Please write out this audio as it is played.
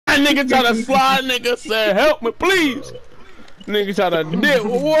Nigga try to slide, nigga said, help me, please. Nigga try to dip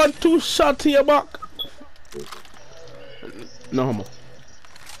 1-2 shot to your back. No homo.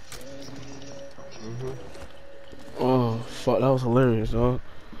 Oh, fuck, that was hilarious, dog.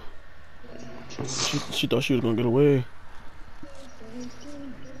 She thought she was gonna get away.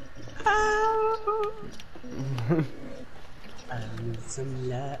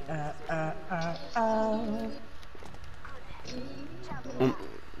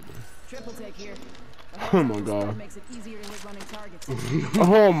 Triple take here. Oh my god.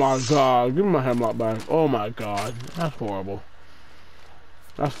 Oh my god. Give me my hemlock back. Oh my god. That's horrible.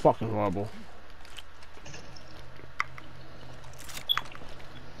 That's fucking horrible.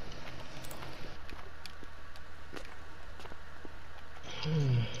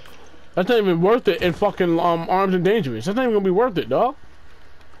 That's not even worth it in fucking Armed and Dangerous. That's not even gonna be worth it, dog.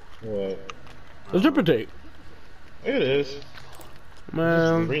 What? The triple take. It is.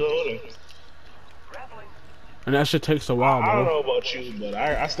 Man. Reloading. And that shit takes a while, bro. I don't know about you, but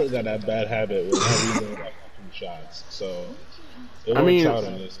I still got that bad habit with not using like shots. So it works out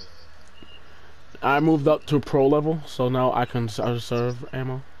in this. I moved up to pro level, so now I can serve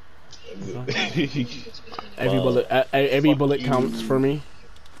ammo. Every bullet counts for me.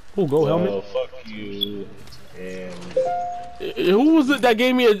 Oh, go helmet. Fuck you. And who was it that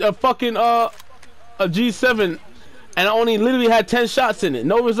gave me a fucking a G7 and I only literally had 10 shots in it,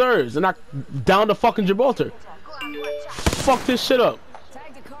 no reserves, and I downed the fucking Gibraltar. Fuck this shit up.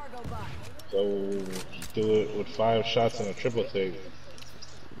 So do it with 5 shots and a triple take.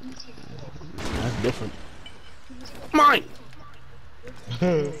 That's different. Mine.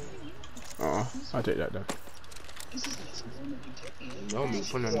 Oh, I'll take that down. Don't be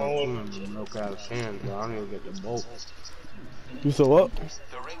putting that tuna in the milk out of sand, bro. I don't even get the bulk. You saw what?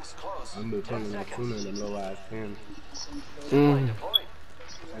 I'm be putting that tuna in the low ass sand. I ain't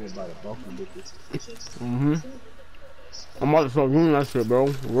about to bulk them bitches. I'm about to start doing that shit, bro.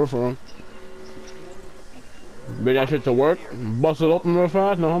 Real for real. Get that shit to work, bust it open real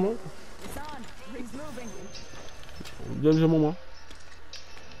fast, no homo. There's your mama.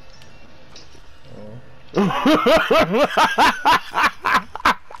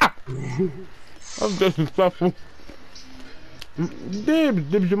 I'm disrespectful.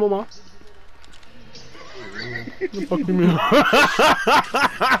 Dibs your mama. What the fuck you mean?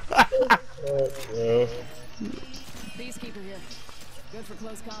 Peacekeeper here. Good for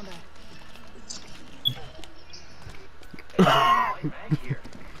close combat.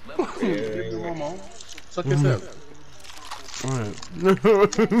 Suck yourself. Alright.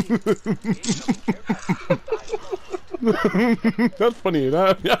 That's funny,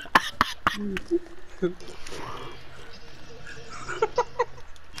 that.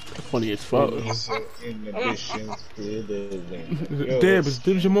 That's funny as fuck.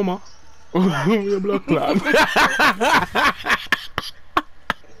 Dibs your mama. We're blood clot.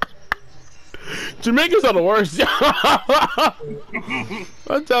 Jamaicans are the worst.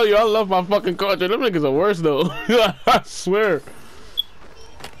 I tell you, I love my fucking culture. Them niggas are worse though. I swear.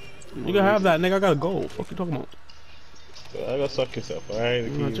 You can have that, nigga. I gotta go. Fuck you talking about? I gotta suck yourself, alright?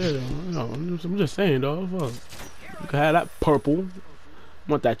 I'm just saying, dog. Fuck. You can have that purple.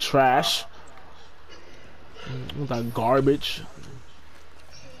 Want that trash? Want that garbage?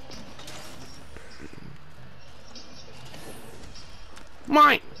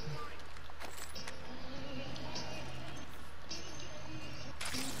 Mine.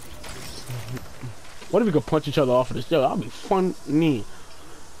 What if we could punch each other off of this? Yo, that'd be funny.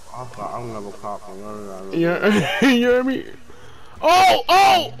 I'm never caught for running. You hear me?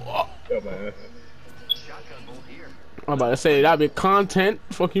 Oh! I'm about to say that'd be content.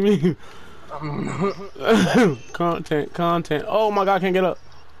 Fuck you mean? Content. Oh my god, I can't get up.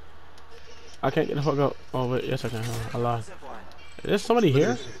 I can't get the fuck up. Oh wait, yes I can. I lied. Is there somebody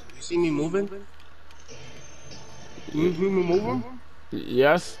here? You see me moving? You see me moving?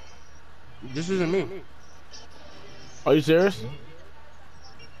 Yes. This isn't me. Are you serious?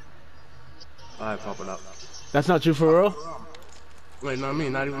 Alright, pop it up. That's not you for real? Wait, not me,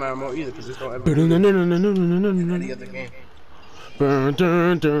 not even my remote either, because this don't ever No. any other game. We're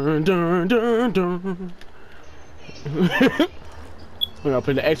gonna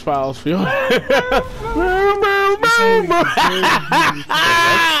play the X-Files for you.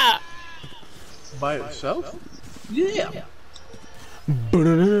 By itself? Yeah. We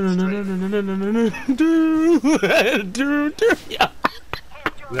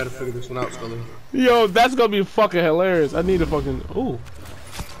gotta figure this one out, Scully. Yo, that's gonna be fucking hilarious. I need to fucking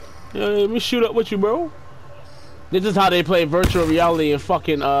let me shoot up with you, bro. This is how they play virtual reality and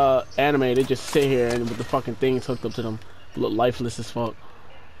fucking anime. They just sit here and with the fucking things hooked up to them, look lifeless as fuck.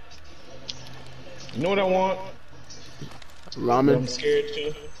 You know what I want? Ramen. I'm scared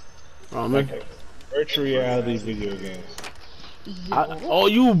too. Ramen. Virtual reality video games. Oh,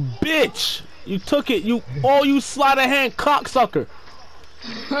 you bitch! You took it. You sleight of hand cocksucker.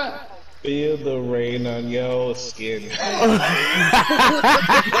 Feel the rain on your skin.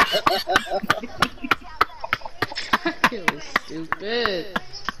 It was stupid.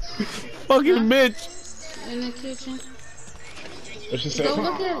 Fucking bitch. In the kitchen. What she say? Go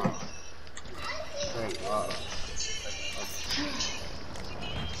look at it.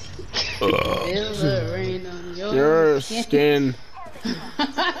 Feel the rain on Your skin.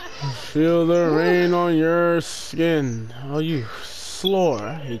 Feel the rain on your skin. Oh, you slore.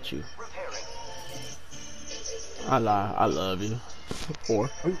 I hate you. I lie. I love you. Or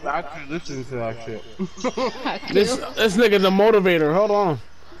I'm actually listening to that shit. this nigga's a motivator. Hold on.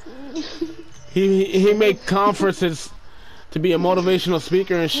 He make conferences to be a motivational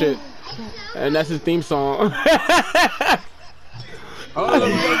speaker and shit. And that's his theme song.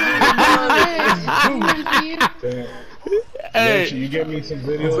 Hey, you get me some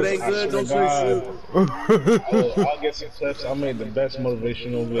videos. If it ain't good, don't say shit. I'll get some clips. I'll make the best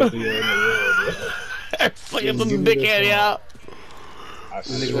motivational video in the world. Look at the dickhead, y'all.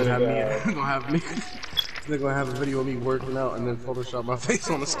 They're gonna have me. They're gonna have a video of me working out and then Photoshop my face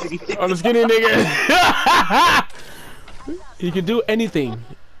on the skinny nigga. On the skinny nigga. You can do anything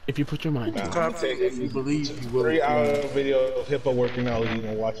if you put your mind to it. If you believe you will. 3-hour video of Hippo working out. You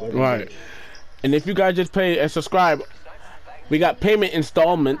can watch it. Right. And if you guys just pay and subscribe, we got payment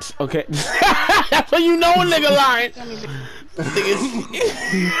installments. Okay. That's when you know a nigga lying.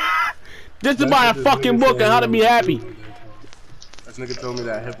 Just to buy a fucking book on how to be happy. This nigga told me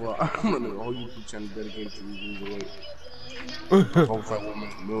that Hippo. I'm running a whole YouTube channel dedicated to losing weight.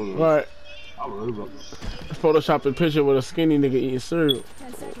 Right. Photoshop a picture with a skinny nigga eating cereal.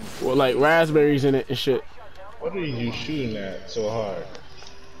 With like raspberries in it and shit. What are you shooting at so hard?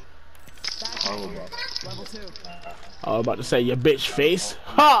 Level 2. I was about to say your bitch face.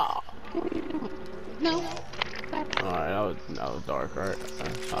 Ha! No. Alright, that was dark, right?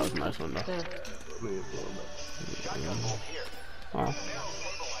 That was a nice one though. Oh.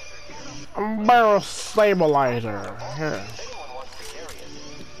 Barrel stabilizer. Here.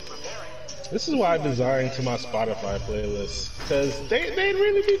 This is why I designed to my Spotify playlist. Cause they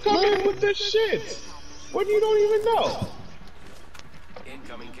really be coming with this shit. What you don't even know.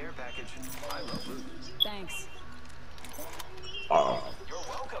 Incoming care package. I love food. Thanks. You're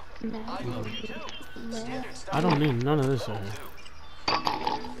welcome. I love you too. Standard stuff. I don't need none of this in here.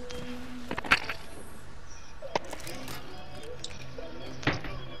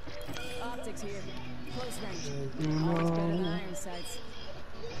 Optics here. Close range. Always better than iron sights.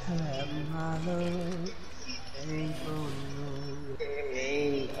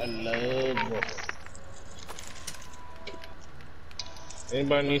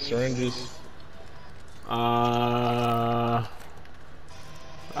 Anybody need syringes? I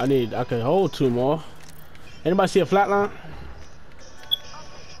can hold 2 more. Anybody see a flatline?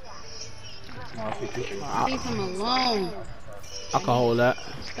 Leave him alone. I can hold that.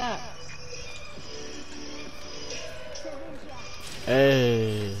 Stop.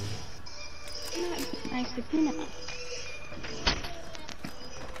 Hey. Nice to peanut.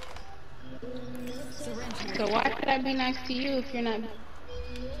 Syringe here. So why could I be nice to you if you're not?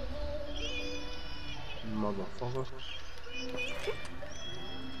 Motherfucker.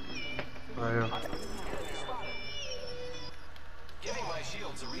 Right Giving my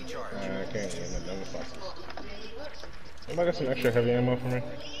shields a recharge. I can't get another boxes. Anybody got some extra heavy ammo for me?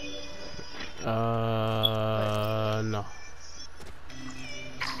 No.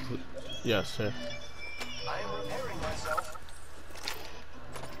 Yes, sir. I am repairing myself.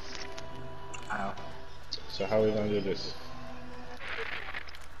 Ow. So how are we gonna do this?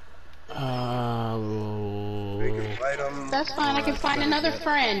 That's fine. I can find another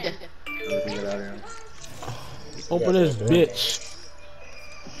friend. Open this bitch.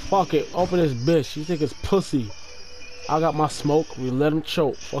 Fuck it. Open this bitch. You think it's pussy? I got my smoke. We let him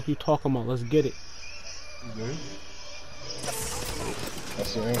choke. Fuck you talking about? Let's get it.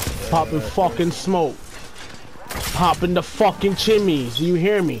 That's the end. Popping fucking smoke. Popping the fucking chimneys. Do you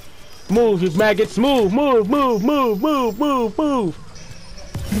hear me? Move, you maggots. Move, move, move, move, move, move, move.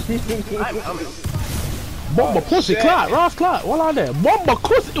 Bomba pussy clot. Ross clot. What on there? Bomba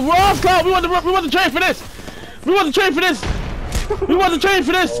pussy. Ross clot. We want to train for this. We want to train for this. We want to train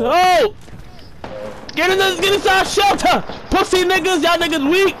for this. Oh. Get inside shelter. Pussy niggas. Y'all niggas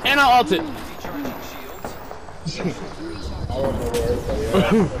weak. And I ulted.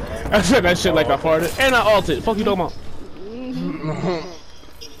 I said that shit like I farted. And I ulted. Fuck you talking about?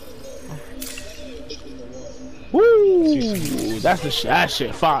 That's the that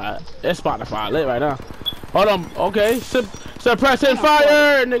shit fire. That Spotify lit right now. Hold on. Okay. Suppressing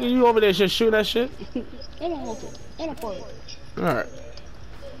fire, nigga. You over there just shooting that shit? Alright.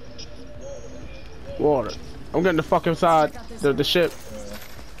 Water. I'm getting the fuck inside the ship.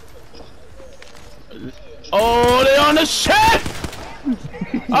 Oh, they on the ship!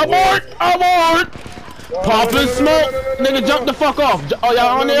 Abort! Abort! Poppin' smoke! Nigga, jump the fuck off! Oh,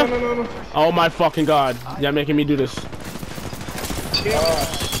 y'all on there? Oh my fucking god. Y'all making me do this.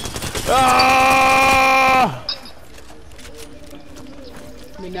 Ah!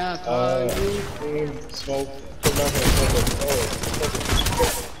 Smoke.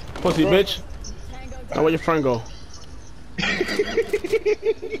 Pussy bitch. Now where your friend go?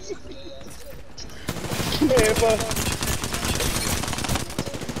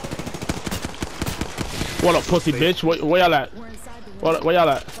 What up, pussy bitch? Where y'all at? Where y'all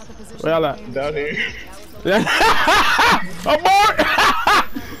at? Where y'all at? Down here. Abort!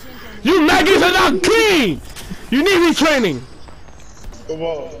 You maggots are not clean! You need retraining! Come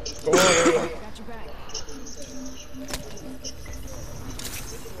on. Come on.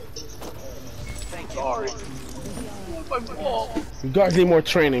 Sorry. My ball. You guys need more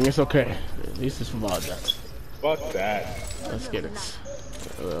training, it's okay. At least it's about that. Fuck that. Let's get it.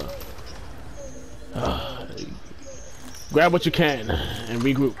 Grab what you can and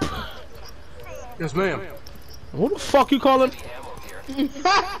regroup. Yes, ma'am. Who the fuck you calling? Yo!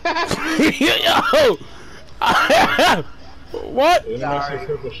 What? There's my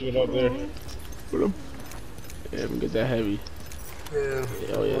purple shit up there. Yeah, let me get that heavy. Yeah.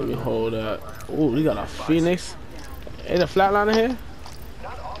 Oh yeah, let me hold that. Ooh, we got a Phoenix. Ain't a flatliner here?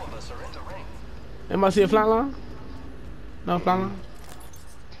 Not all of us are in the ring. Anybody see a flatline? No flatline?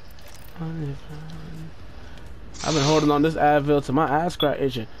 I've been holding on this Advil to my ass crack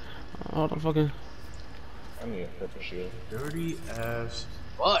itching. Hold on, fucking. I need a purple shield. Dirty ass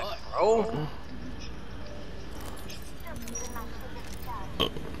butt, bro.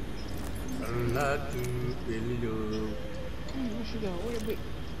 I'm not too really low. Where she go? Where the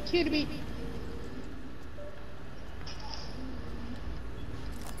kitty?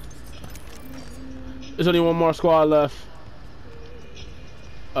 There's only one more squad left.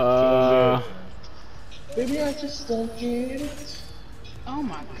 Maybe I just don't get it. Oh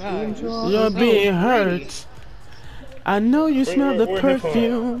my god. You're being hurt. I know you smell the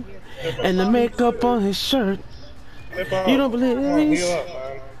perfume and the makeup on his shirt. You don't believe this? Heal up,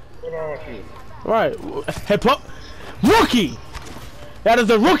 man. What's wrong with you? Right. Hip hop. Rookie! That is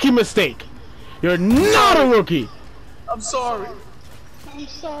a rookie mistake. You're not a rookie. I'm sorry. I'm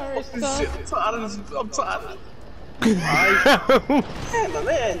sorry, Shit, son. I'm tired of this. I'm tired of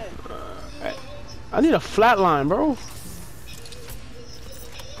man. I need a flatline, bro.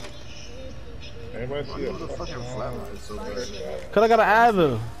 Anybody see a Fucking flatline is so bad. Cause I got an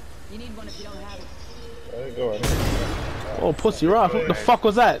Advil. You need one if you don't have it. There you go. Oh, pussy rough. What the fuck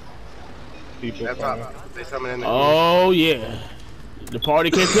was that? People That's coming. how they coming in there. Oh yeah. The party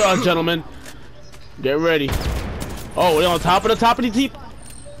came to us, gentlemen. Get ready. Oh, we on top of the deep.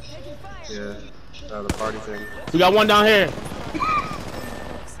 Yeah. The party thing. We got one down here.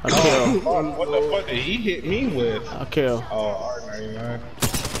 I kill. Oh, what the fuck did he hit me with? I kill. Oh, R99.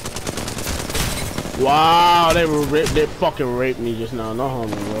 Wow, they fucking raped me just now. No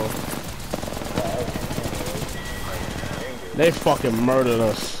homo, bro. They fucking murdered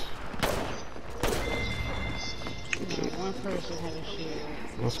us. One person had a shield.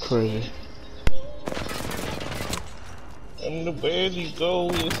 That's crazy. And the baby go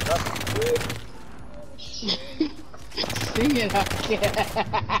is Sing it out.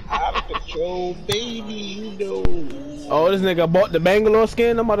 out of control, baby, you know. Oh, this nigga bought the Bangalore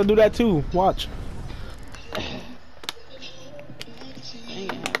skin. I'm about to do that too. Watch. Sing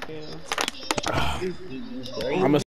it out, girl. I'm